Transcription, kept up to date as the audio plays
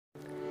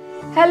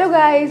Hello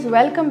guys,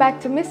 welcome back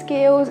to Miss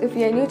Kaos. If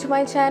you are new to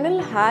my channel,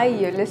 hi,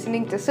 you're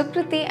listening to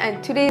Sukruthi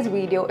and today's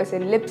video is a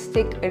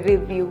lipstick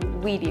review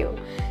video.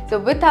 So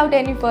without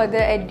any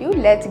further ado,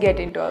 let's get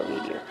into our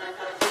video.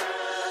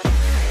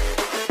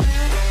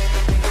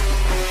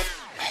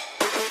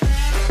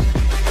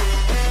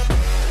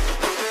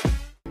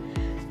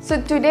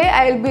 So today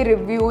I'll be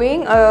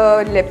reviewing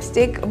a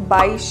lipstick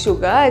by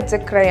Sugar. It's a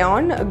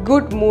crayon, a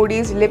good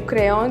Moodies Lip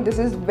Crayon. This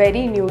is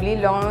very newly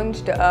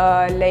launched,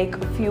 like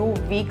a few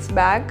weeks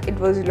back it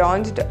was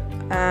launched,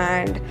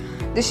 and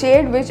the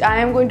shade which I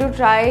am going to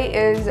try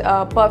is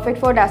perfect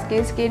for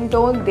dusky skin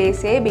tone, they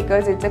say,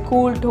 because it's a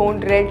cool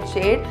toned red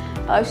shade.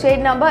 Shade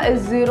number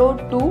is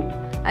 02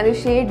 and the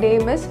shade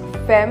name is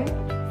Femme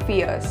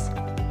Fierce.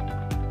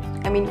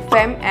 I mean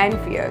Femme and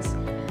Fierce.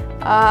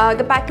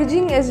 The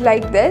packaging is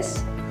like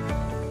this.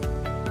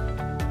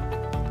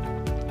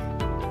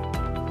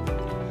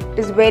 It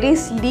is very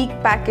sleek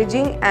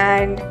packaging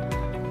and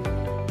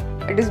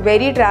it is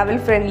very travel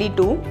friendly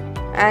too,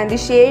 and the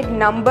shade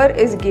number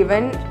is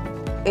given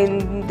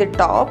in the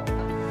top.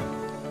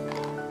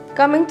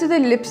 Coming to the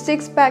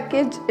lipsticks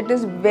package, it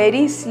is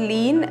very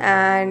sleek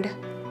and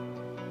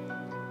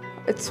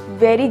it's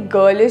very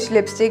girlish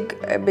lipstick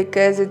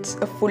because it's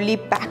fully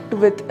packed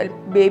with a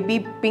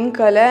baby pink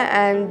color,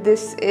 and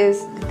this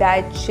is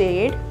that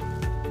shade.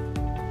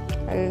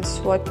 I'll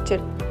swatch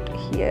it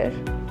here.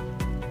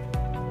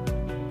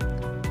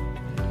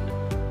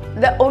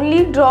 The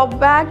only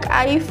drawback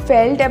I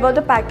felt about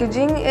the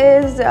packaging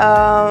is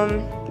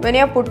when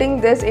you're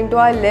putting this into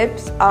our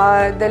lips,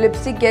 the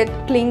lipstick gets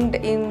clinged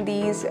in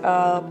these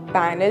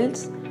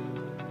panels.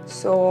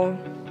 So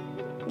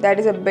that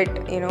is a bit,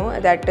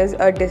 that is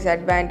a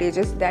disadvantage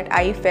that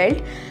I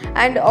felt.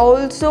 And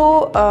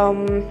also,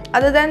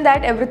 other than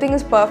that, everything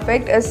is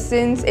perfect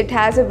since it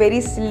has a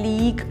very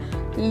sleek,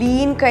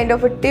 lean kind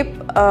of a tip.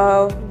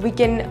 We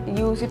can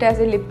use it as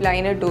a lip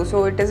liner too.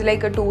 So it is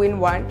like a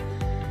 2-in-1.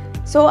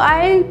 So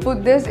I'll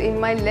put this in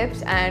my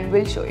lips and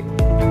will show you.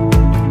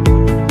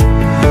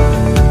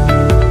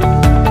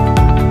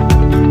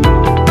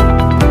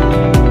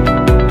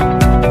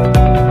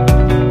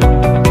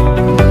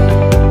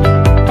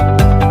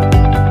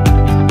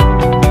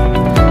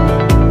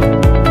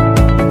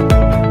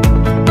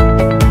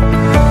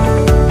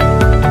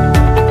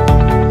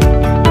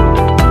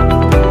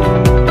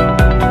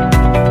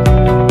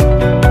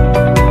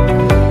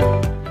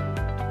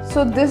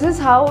 So this is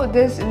how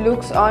this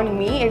looks on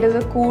me. It is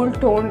a cool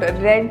toned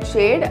red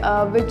shade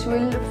which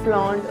will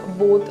flaunt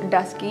both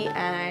dusky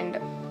and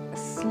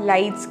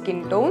light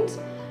skin tones.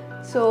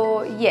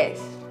 So yes,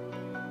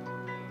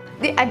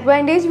 the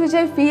advantage which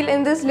I feel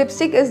in this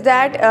lipstick is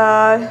that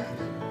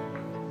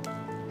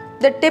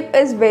the tip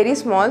is very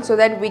small so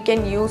that we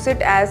can use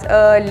it as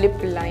a lip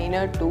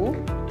liner too.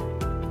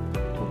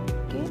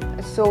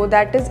 Okay, so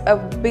that is a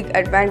big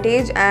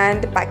advantage,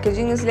 and the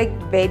packaging is like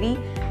very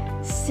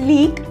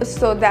sleek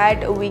so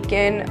that we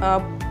can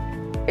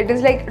it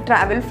is like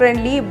travel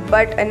friendly.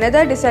 But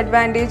another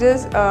disadvantage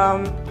is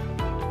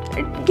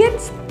it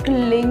gets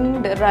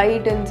clinged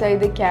right inside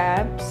the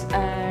caps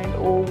and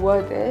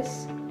over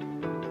this,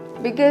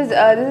 because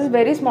this is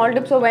very small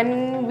tip, so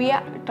when we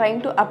are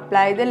trying to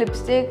apply the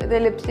lipstick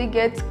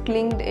gets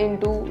clinged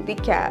into the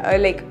cap,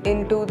 like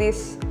into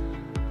this,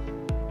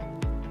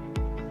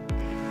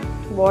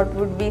 what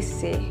would we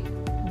say,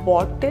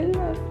 bottle,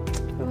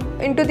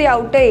 into the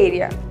outer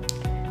area.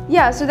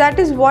 Yeah, so that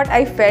is what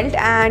I felt.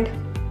 And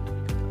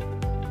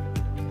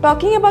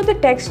talking about the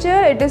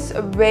texture, it is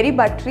very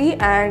buttery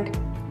and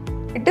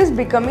it is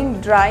becoming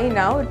dry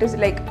now. It is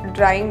like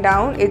drying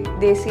down.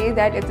 They say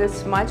that it is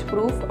smudge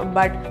proof,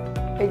 but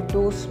it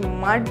do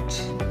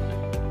smudge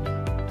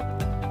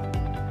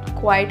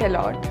quite a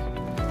lot.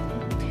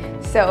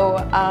 So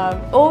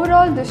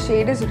overall the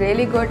shade is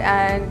really good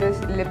and this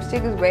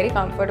lipstick is very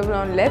comfortable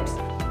on lips.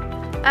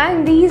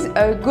 And these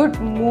good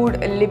mood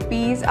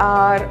lippies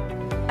are,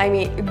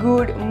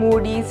 good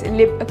Moodies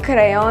Lip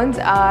Crayons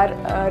are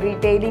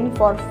retailing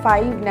for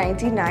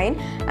 $5.99,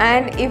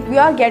 and if you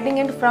are getting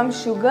it from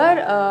Sugar,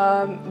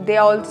 they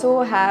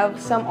also have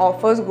some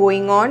offers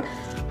going on.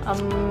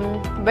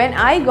 When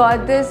I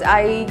got this,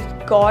 I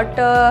got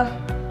a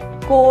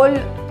Kohl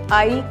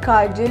Eye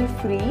Kajal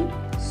free.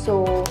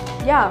 So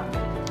yeah.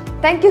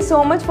 Thank you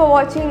so much for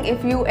watching.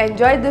 If you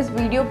enjoyed this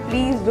video,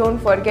 please don't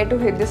forget to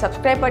hit the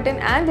subscribe button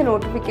and the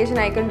notification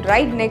icon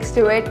right next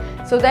to it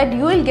so that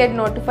you will get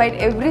notified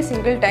every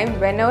single time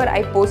whenever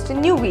I post a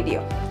new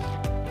video.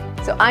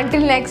 So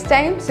until next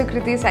time,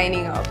 Sukruthi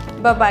signing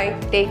off. Bye bye.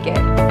 Take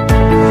care.